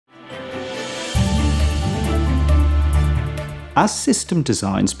As system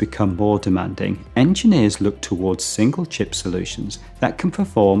designs become more demanding, engineers look towards single-chip solutions that can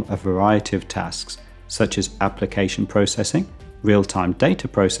perform a variety of tasks, such as application processing, real-time data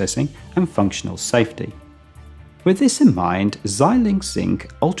processing, and functional safety. With this in mind, Xilinx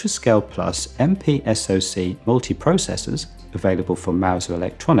Zynq UltraScale MPSoC Multiprocessors, available from Mouser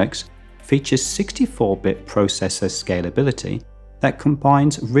Electronics, features 64-bit processor scalability that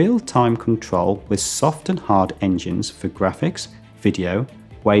combines real-time control with soft and hard engines for graphics, video,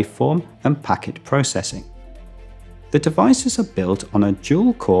 waveform, and packet processing. The devices are built on a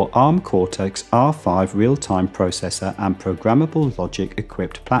dual-core ARM Cortex-R5 real-time processor and programmable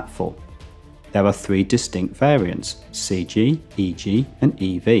logic-equipped platform. There are 3 distinct variants: CG, EG, and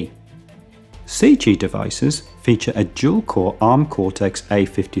EV. CG devices feature a dual-core ARM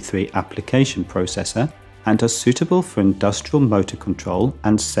Cortex-A53 application processor and are suitable for industrial motor control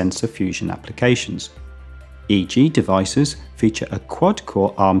and sensor fusion applications. EG devices feature a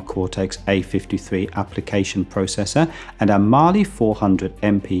quad-core ARM Cortex-A53 application processor and a Mali 400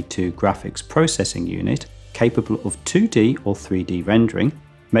 MP2 graphics processing unit capable of 2D or 3D rendering,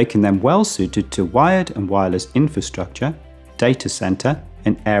 making them well suited to wired and wireless infrastructure, data center,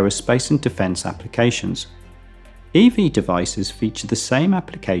 and aerospace and defense applications. EV devices feature the same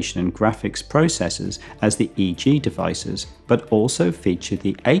application and graphics processors as the EG devices, but also feature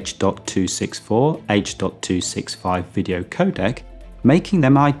the H.264, H.265 video codec, making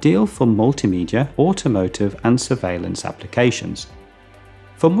them ideal for multimedia, automotive, and surveillance applications.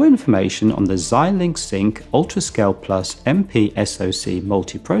 For more information on the Xilinx Zynq UltraScale MPSoC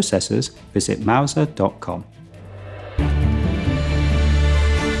multiprocessors, visit mouser.com.